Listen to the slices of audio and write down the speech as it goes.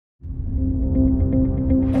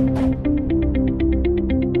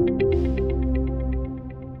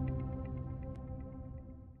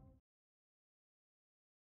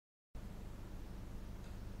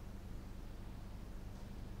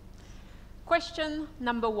Question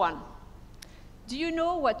number 1. Do you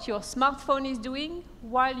know what your smartphone is doing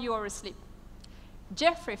while you are asleep?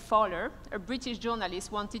 Geoffrey Fowler, a British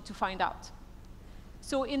journalist, wanted to find out.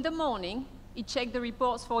 So in the morning, he checked the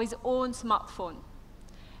reports for his own smartphone,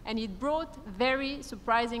 and it brought very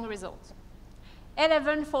surprising results.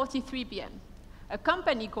 11:43 p.m., a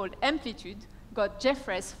company called Amplitude got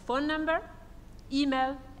Geoffrey's phone number,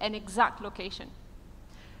 email, and exact location.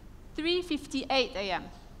 3:58 a.m.,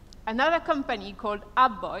 another company called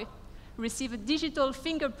AppBoy received a digital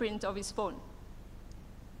fingerprint of his phone.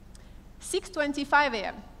 6:25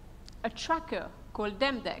 a.m., a tracker called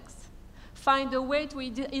Demdex found a way to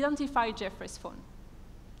identify Geoffrey's phone.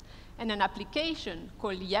 And an application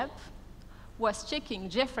called Yelp was checking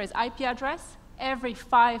Geoffrey's IP address every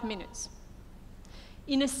 5 minutes.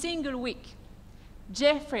 In a single week,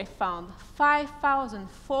 Geoffrey found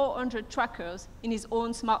 5,400 trackers in his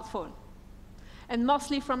own smartphone, and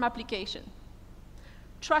mostly from application.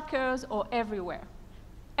 Trackers are everywhere.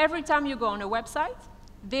 Every time you go on a website,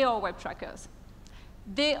 they are web trackers.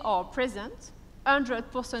 They are present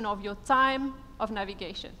 100% of your time of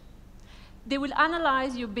navigation. They will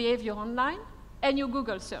analyze your behavior online and your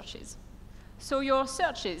Google searches. So your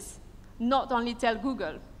searches not only tell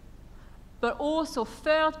Google, but also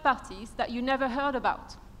third parties that you never heard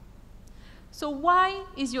about. So why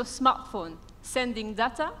is your smartphone sending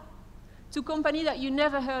data to companies that you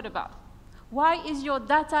never heard about? Why is your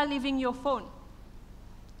data leaving your phone?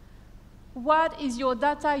 What is your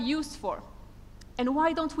data used for? And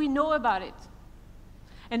why don't we know about it?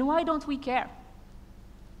 And why don't we care?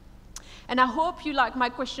 And I hope you like my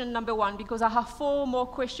question number 1, because I have 4 more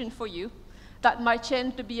questions for you that might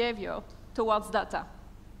change the behavior towards data.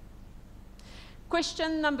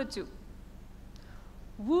 Question number 2.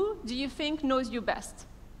 Who do you think knows you best?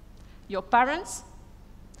 Your parents,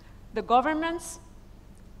 the governments,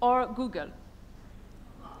 or Google?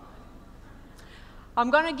 I'm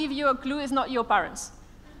going to give you a clue. It's not your parents.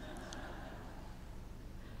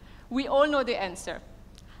 We all know the answer.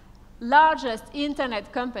 Largest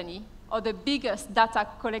internet company or the biggest data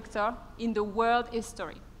collector in the world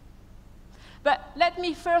history. But let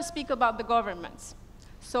me first speak about the governments,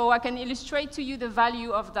 so I can illustrate to you the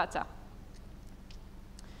value of data.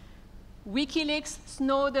 WikiLeaks,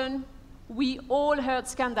 Snowden, we all heard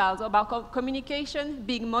scandals about communication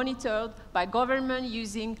being monitored by government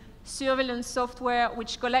using surveillance software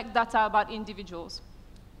which collect data about individuals.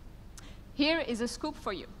 Here is a scoop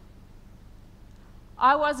for you.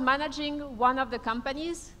 I was managing one of the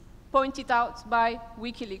companies pointed out by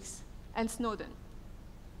WikiLeaks and Snowden.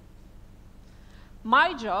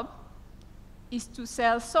 My job is to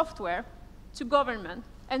sell software to government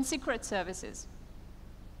and secret services.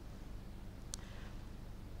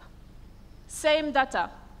 Same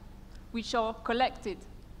data, which are collected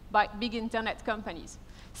by big internet companies.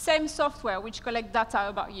 Same software, which collect data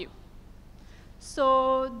about you.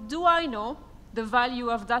 So do I know the value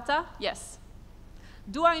of data? Yes.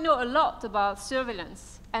 Do I know a lot about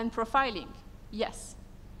surveillance and profiling? Yes.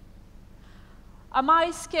 Am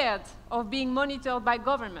I scared of being monitored by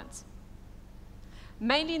governments?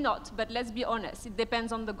 Mainly not, but let's be honest, it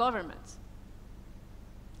depends on the government.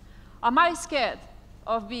 Am I scared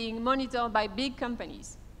of being monitored by big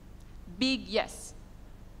companies? Big, yes.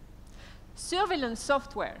 Surveillance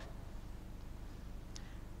software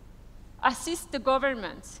assists the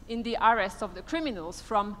government in the arrest of the criminals,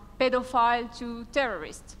 from pedophile to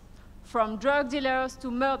terrorist, from drug dealers to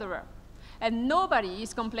murderer. And nobody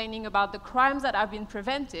is complaining about the crimes that have been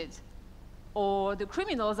prevented or the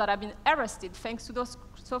criminals that have been arrested thanks to those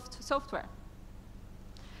software.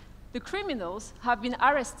 The criminals have been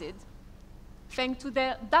arrested thanks to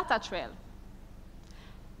their data trail.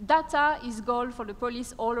 Data is gold for the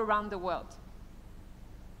police all around the world.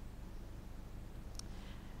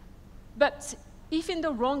 But if in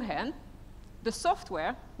the wrong hand, the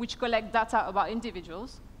software, which collects data about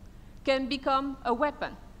individuals, can become a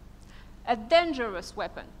weapon, a dangerous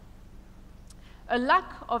weapon. A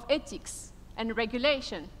lack of ethics and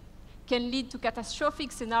regulation can lead to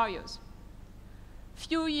catastrophic scenarios.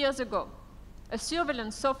 Few years ago, a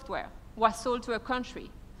surveillance software was sold to a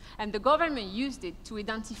country, and the government used it to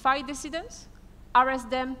identify dissidents, arrest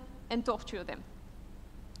them, and torture them.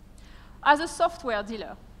 As a software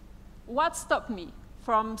dealer, what stopped me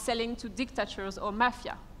from selling to dictators or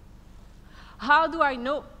mafia? How do I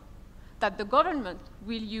know that the government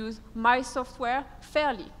will use my software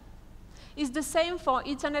fairly? It's the same for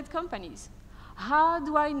internet companies. How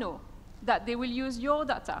do I know that they will use your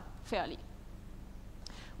data fairly?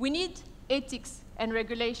 We need ethics and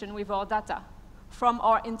regulation with our data from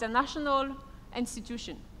our international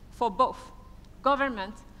institution for both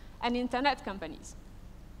government and internet companies.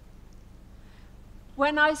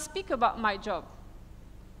 When I speak about my job,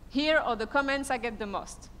 here are the comments I get the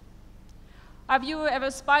most. Have you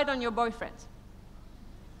ever spied on your boyfriend?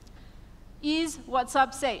 Is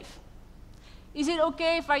WhatsApp safe? Is it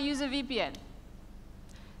okay if I use a VPN?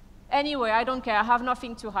 Anyway, I don't care, I have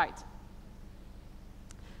nothing to hide.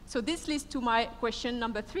 So this leads to my question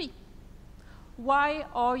number 3. Why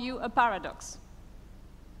are you a paradox?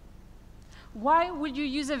 Why would you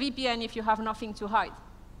use a VPN if you have nothing to hide?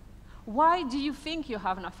 Why do you think you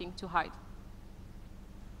have nothing to hide?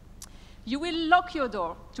 You will lock your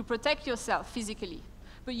door to protect yourself physically,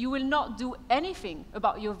 but you will not do anything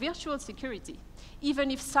about your virtual security,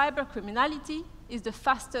 even if cybercriminality is the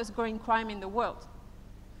fastest growing crime in the world.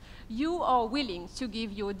 You are willing to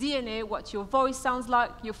give your DNA what your voice sounds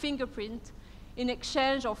like, your fingerprint, in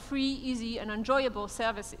exchange of free, easy, and enjoyable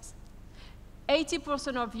services.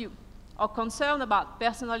 80% of you are concerned about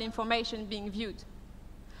personal information being viewed,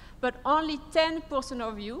 but only 10%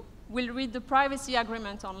 of you will read the privacy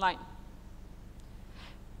agreement online.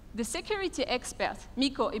 The security expert,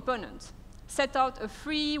 Mikko Ipponen, set out a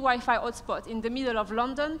free Wi-Fi hotspot in the middle of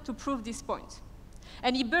London to prove this point.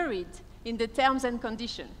 And he buried in the terms and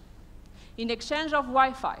conditions. In exchange of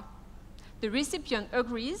Wi-Fi, the recipient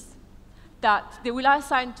agrees that they will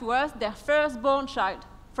assign to us their firstborn child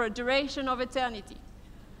for a duration of eternity.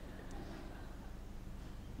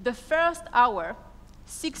 The first hour,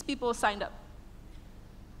 6 people signed up.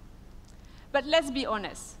 But let's be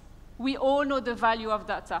honest. We all know the value of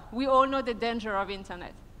data. We all know the danger of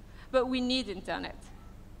internet. But we need internet.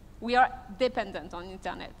 We are dependent on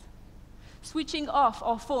internet. Switching off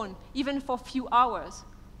our phone, even for a few hours,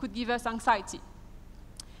 could give us anxiety.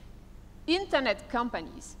 Internet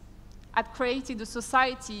companies had created a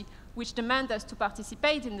society which demands us to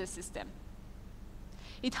participate in the system.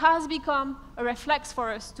 It has become a reflex for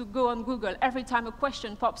us to go on Google every time a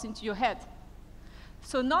question pops into your head.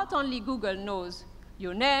 So not only Google knows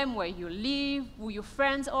your name, where you live, who your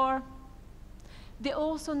friends are, they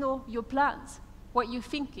also know your plans, what you're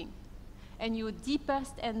thinking, and your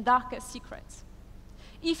deepest and darkest secrets.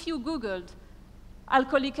 If you Googled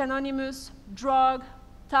Alcoholics Anonymous, drug,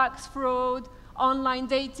 tax fraud, online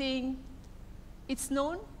dating, it's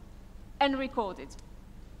known and recorded.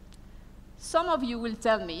 Some of you will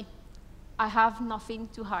tell me, I have nothing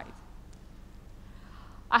to hide.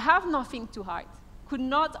 I have nothing to hide could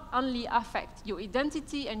not only affect your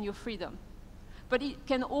identity and your freedom, but it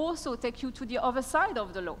can also take you to the other side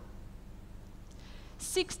of the law.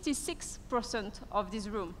 66% of this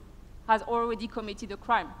room has already committed a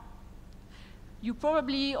crime. You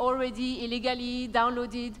probably already illegally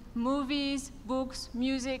downloaded movies, books,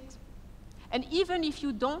 music, and even if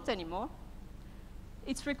you don't anymore,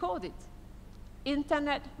 it's recorded.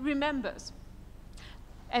 Internet remembers.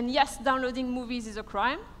 And yes, downloading movies is a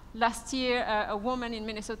crime. Last year, a woman in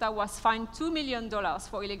Minnesota was fined $2 million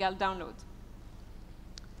for illegal download.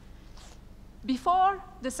 Before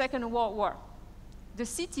the Second World War, the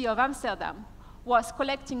city of Amsterdam was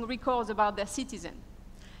collecting records about their citizens,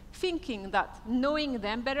 thinking that knowing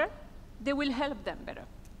them better, they will help them better.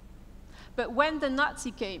 But when the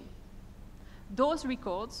Nazi came, those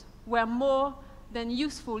records were more than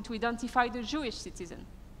useful to identify the Jewish citizen.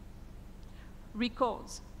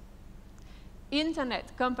 Records.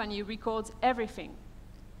 Internet company records everything.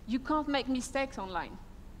 You can't make mistakes online.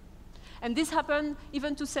 And this happened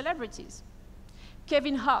even to celebrities.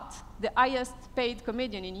 Kevin Hart, the highest paid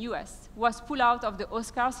comedian in the US, was pulled out of the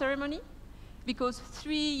Oscar ceremony because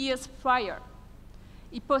 3 years prior,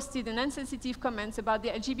 he posted an insensitive comments about the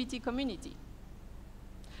LGBT community.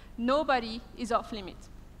 Nobody is off limit.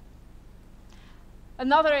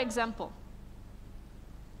 Another example.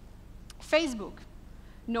 Facebook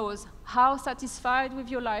knows how satisfied with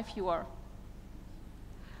your life you are,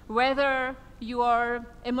 whether you are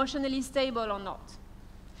emotionally stable or not.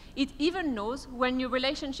 It even knows when your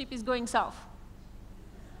relationship is going south.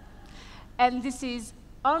 And this is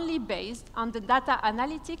only based on the data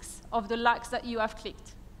analytics of the likes that you have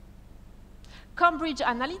clicked. Cambridge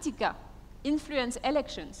Analytica influenced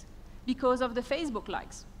elections because of the Facebook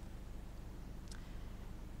likes.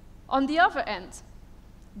 On the other hand,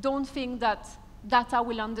 don't think that data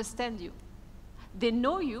will understand you. They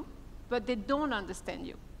know you, but they don't understand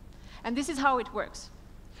you. And this is how it works.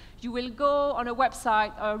 You will go on a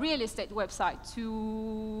website, a real estate website,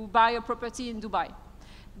 to buy a property in Dubai.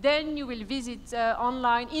 Then you will visit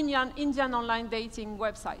Indian online dating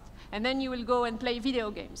website. And then you will go and play video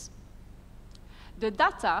games. The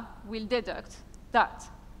data will deduct that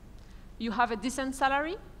you have a decent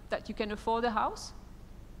salary, that you can afford a house,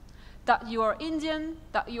 that you are Indian,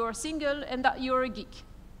 that you are single, and that you are a geek.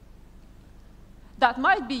 That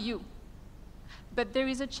might be you. But there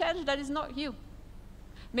is a chance that is not you.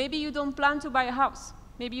 Maybe you don't plan to buy a house.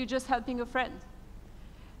 Maybe you're just helping a friend.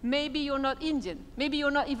 Maybe you're not Indian. Maybe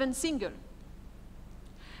you're not even single.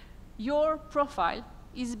 Your profile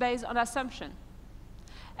is based on assumption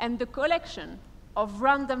and the collection of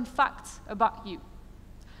random facts about you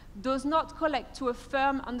does not collect to a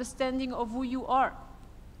firm understanding of who you are.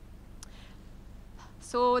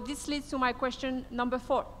 So this leads to my question number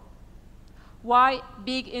 4. Why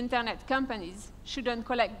big internet companies shouldn't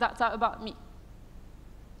collect data about me?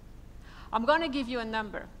 I'm going to give you a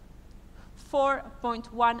number,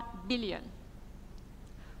 4.1 billion.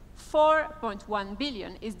 4.1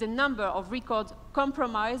 billion is the number of records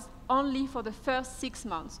compromised only for the first 6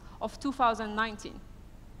 months of 2019.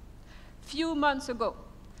 Few months ago,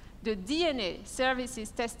 the DNA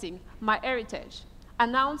services testing MyHeritage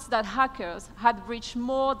announced that hackers had breached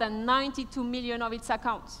more than 92 million of its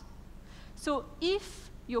accounts. So if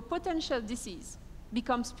your potential disease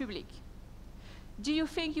becomes public, do you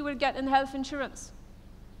think you will get a health insurance?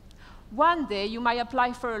 One day you might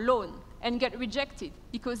apply for a loan and get rejected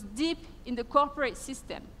because deep in the corporate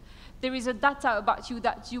system, there is a data about you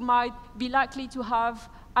that you might be likely to have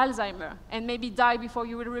Alzheimer's and maybe die before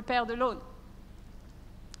you will repay the loan.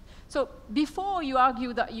 So before you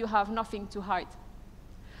argue that you have nothing to hide,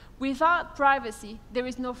 without privacy, there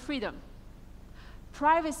is no freedom.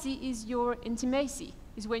 Privacy is your intimacy,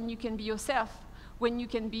 is when you can be yourself, when you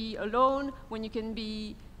can be alone, when you can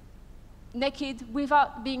be naked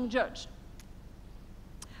without being judged.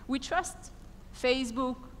 We trust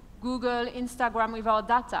Facebook, Google, Instagram with our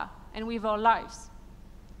data and with our lives.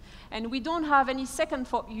 And we don't have any second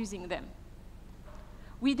thought using them.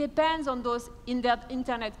 We depend on those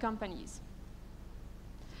internet companies.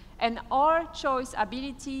 And our choice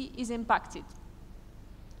ability is impacted.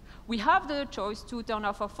 We have the choice to turn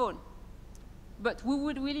off our phone. But who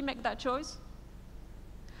would really make that choice?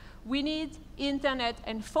 We need internet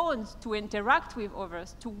and phones to interact with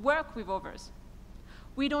others, to work with others.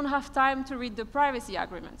 We don't have time to read the privacy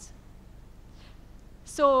agreements.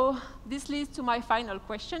 So this leads to my final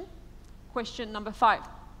question, question number 5.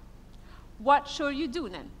 What should you do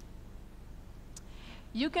then?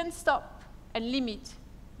 You can stop and limit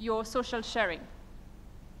your social sharing.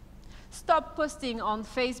 Stop posting on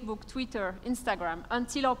Facebook, Twitter, Instagram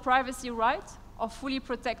until our privacy rights are fully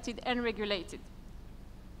protected and regulated.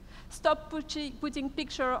 Stop putting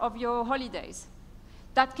pictures of your holidays.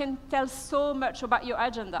 That can tell so much about your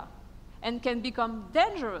agenda and can become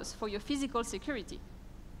dangerous for your physical security.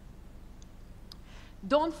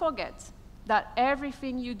 Don't forget that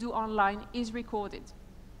everything you do online is recorded.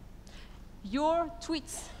 Your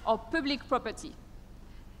tweets are public property.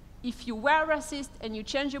 If you were racist and you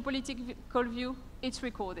change your political view, it's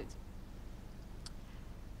recorded.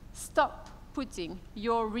 Stop putting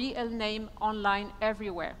your real name online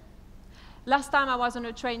everywhere. Last time I was on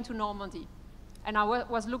a train to Normandy, and I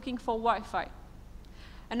was looking for Wi-Fi.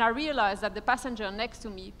 And I realized that the passenger next to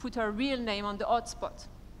me put her real name on the hotspot.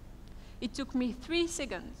 It took me 3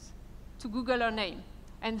 seconds to Google her name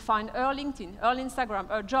and find her LinkedIn, her Instagram,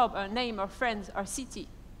 her job, her name, her friends, her city.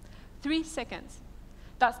 3 seconds.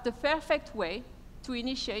 That's the perfect way to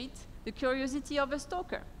initiate the curiosity of a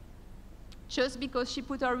stalker, just because she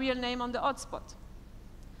put her real name on the hotspot.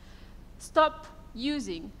 Stop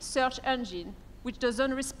using search engine which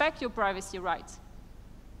doesn't respect your privacy rights.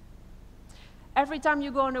 Every time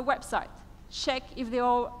you go on a website, check if there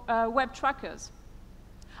are web trackers.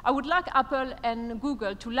 I would like Apple and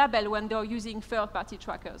Google to label when they're using third-party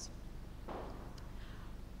trackers.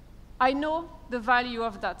 I know the value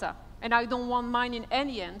of data, and I don't want mine in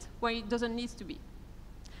any end where it doesn't need to be.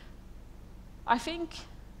 I think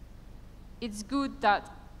it's good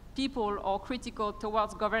that people are critical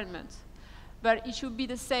towards government, but it should be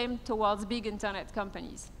the same towards big internet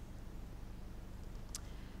companies.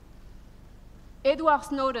 Edward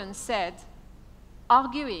Snowden said,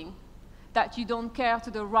 arguing that you don't care to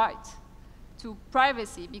the right to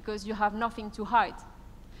privacy because you have nothing to hide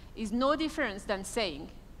is no different than saying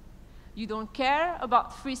you don't care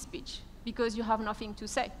about free speech because you have nothing to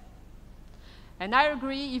say. And I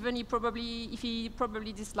agree, even if he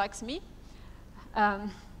probably dislikes me.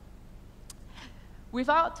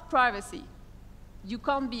 Without privacy, you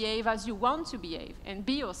can't behave as you want to behave and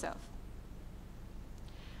be yourself.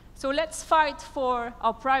 So let's fight for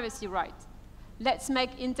our privacy right. Let's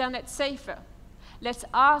make internet safer. Let's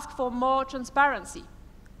ask for more transparency.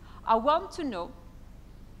 I want to know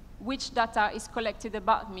which data is collected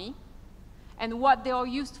about me and what they are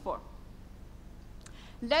used for.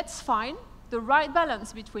 Let's find the right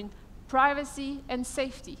balance between privacy and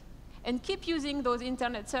safety and keep using those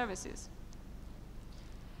internet services.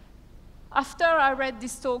 After I read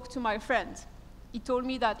this talk to my friend, he told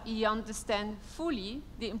me that he understands fully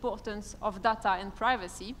the importance of data and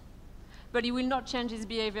privacy, but he will not change his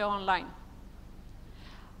behavior online.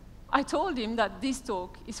 I told him that this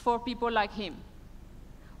talk is for people like him,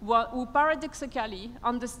 who paradoxically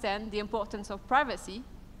understand the importance of privacy,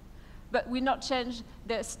 but will not change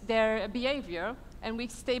their behavior, and we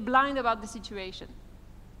stay blind about the situation.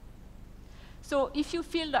 So if you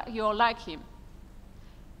feel that you're like him,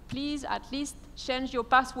 please at least change your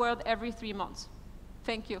password every 3 months.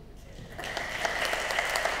 Thank you.